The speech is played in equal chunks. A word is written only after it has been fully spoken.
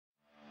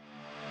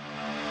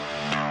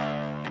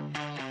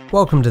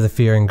Welcome to the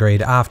Fear and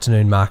Greed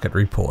Afternoon Market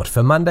Report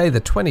for Monday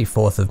the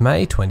 24th of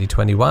May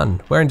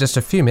 2021, where in just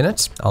a few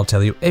minutes I'll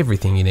tell you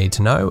everything you need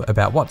to know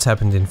about what's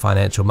happened in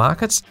financial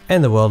markets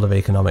and the world of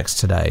economics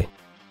today.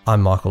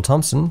 I'm Michael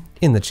Thompson,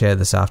 in the chair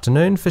this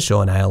afternoon for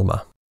Sean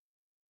Aylmer.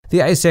 The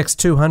ASX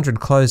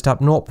 200 closed up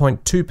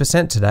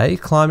 0.2% today,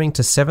 climbing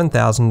to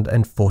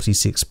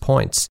 7,046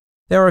 points.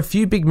 There are a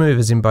few big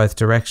movers in both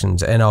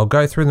directions, and I'll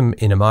go through them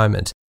in a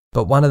moment.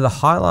 But one of the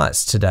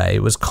highlights today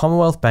was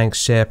Commonwealth Bank's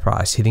share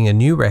price hitting a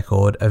new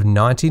record of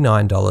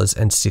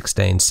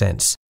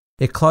 $99.16.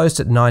 It closed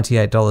at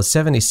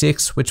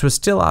 $98.76, which was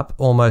still up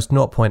almost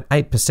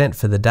 0.8%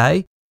 for the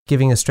day,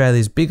 giving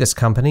Australia's biggest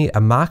company a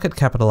market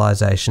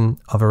capitalisation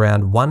of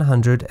around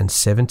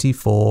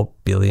 $174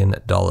 billion.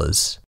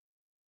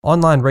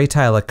 Online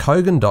retailer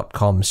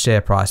Kogan.com's share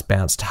price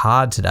bounced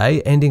hard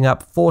today, ending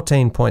up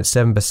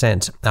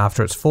 14.7%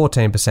 after its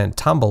 14%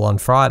 tumble on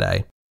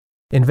Friday.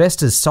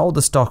 Investors sold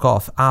the stock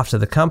off after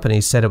the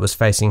company said it was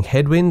facing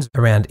headwinds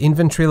around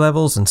inventory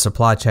levels and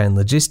supply chain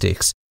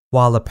logistics,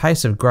 while the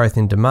pace of growth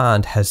in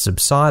demand has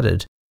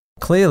subsided.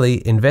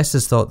 Clearly,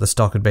 investors thought the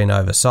stock had been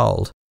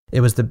oversold. It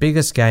was the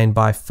biggest gain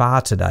by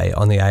far today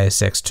on the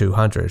ASX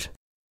 200.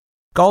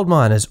 Gold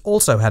miners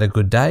also had a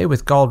good day,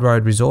 with Gold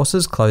Road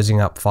Resources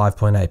closing up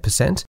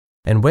 5.8%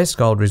 and West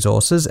Gold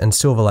Resources and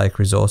Silver Lake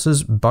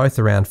Resources both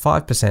around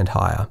 5%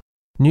 higher.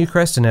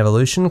 Newcrest and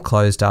Evolution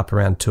closed up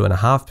around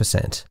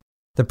 2.5%.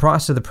 The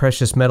price of the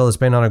precious metal has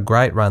been on a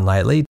great run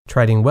lately,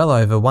 trading well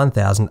over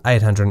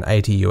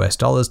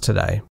 $1,880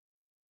 today.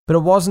 But it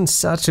wasn't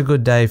such a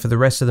good day for the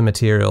rest of the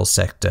materials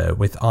sector,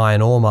 with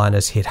iron ore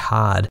miners hit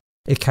hard.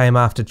 It came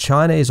after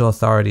Chinese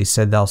authorities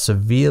said they'll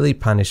severely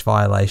punish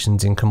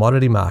violations in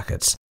commodity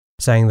markets,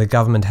 saying the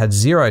government had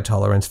zero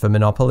tolerance for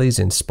monopolies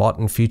in spot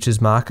and futures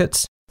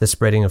markets, the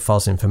spreading of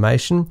false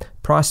information,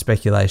 price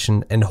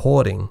speculation, and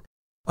hoarding.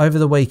 Over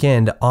the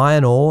weekend,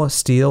 iron ore,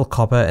 steel,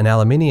 copper and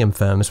aluminium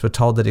firms were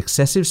told that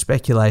excessive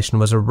speculation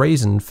was a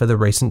reason for the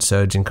recent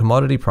surge in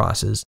commodity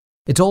prices.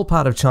 It's all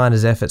part of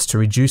China's efforts to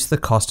reduce the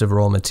cost of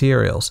raw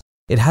materials.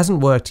 It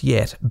hasn't worked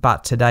yet,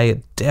 but today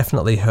it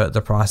definitely hurt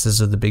the prices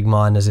of the big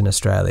miners in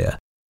Australia.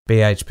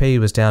 BHP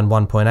was down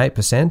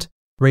 1.8%,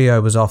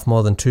 Rio was off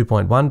more than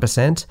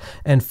 2.1%,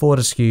 and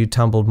Fortescue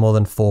tumbled more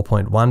than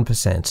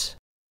 4.1%.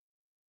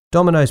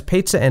 Domino's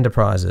Pizza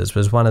Enterprises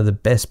was one of the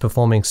best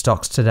performing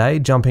stocks today,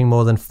 jumping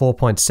more than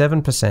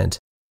 4.7%.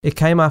 It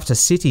came after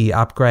Citi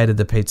upgraded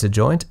the pizza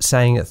joint,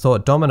 saying it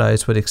thought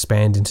Domino's would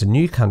expand into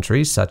new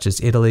countries such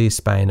as Italy,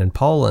 Spain and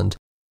Poland,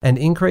 and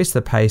increase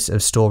the pace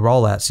of store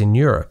rollouts in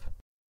Europe.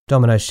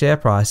 Domino's share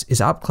price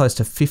is up close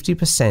to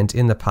 50%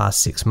 in the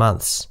past 6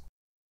 months.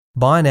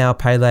 Buy now,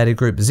 pay later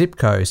group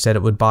Zipco said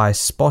it would buy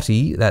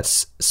Spotty,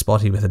 that's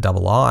Spotty with a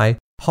double I,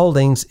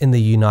 holdings in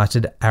the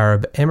United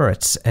Arab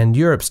Emirates and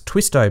Europe's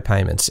Twisto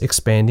Payments,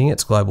 expanding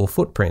its global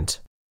footprint.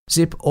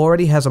 Zip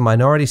already has a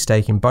minority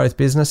stake in both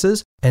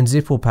businesses, and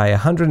Zip will pay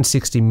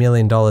 $160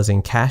 million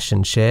in cash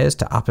and shares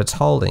to up its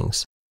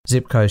holdings.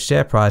 Zipco's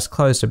share price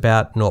closed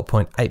about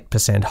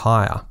 0.8%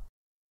 higher.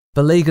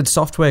 Beleaguered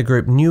software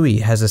group Newey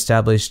has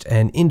established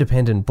an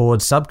independent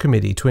board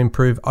subcommittee to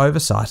improve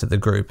oversight of the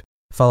group,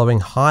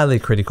 following highly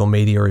critical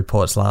media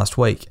reports last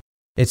week.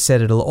 It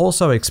said it'll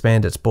also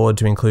expand its board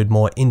to include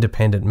more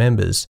independent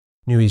members.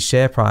 Newey's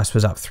share price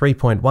was up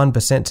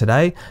 3.1%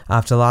 today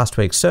after last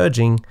week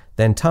surging,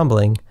 then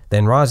tumbling,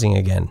 then rising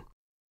again.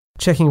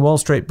 Checking Wall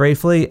Street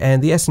briefly,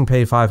 and the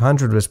S&P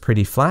 500 was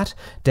pretty flat,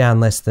 down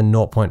less than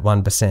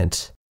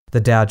 0.1%. The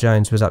Dow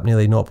Jones was up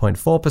nearly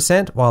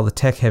 0.4%, while the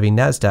tech-heavy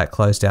Nasdaq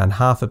closed down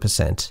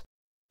 0.5%.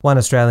 One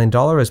Australian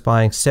dollar is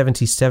buying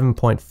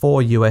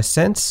 77.4 US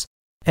cents.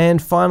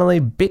 And finally,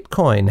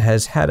 Bitcoin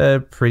has had a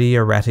pretty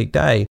erratic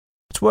day.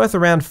 It's worth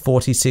around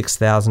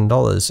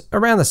 $46,000,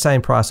 around the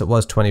same price it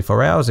was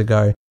 24 hours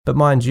ago, but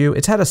mind you,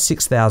 it's had a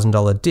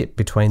 $6,000 dip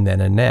between then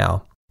and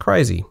now.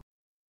 Crazy.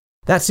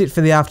 That's it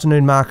for the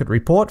afternoon market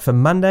report for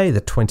Monday,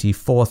 the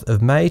 24th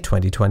of May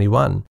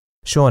 2021.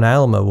 Sean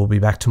Aylmer will be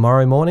back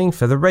tomorrow morning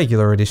for the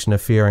regular edition of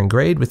Fear and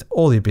Greed with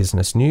all your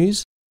business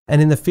news.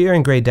 And in the Fear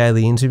and Greed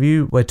Daily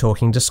interview, we're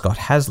talking to Scott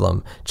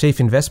Haslam, Chief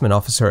Investment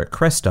Officer at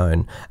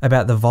Crestone,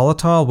 about the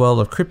volatile world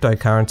of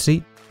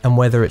cryptocurrency and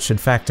whether it should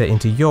factor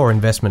into your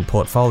investment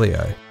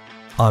portfolio.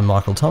 I'm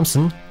Michael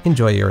Thompson.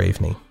 Enjoy your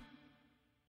evening.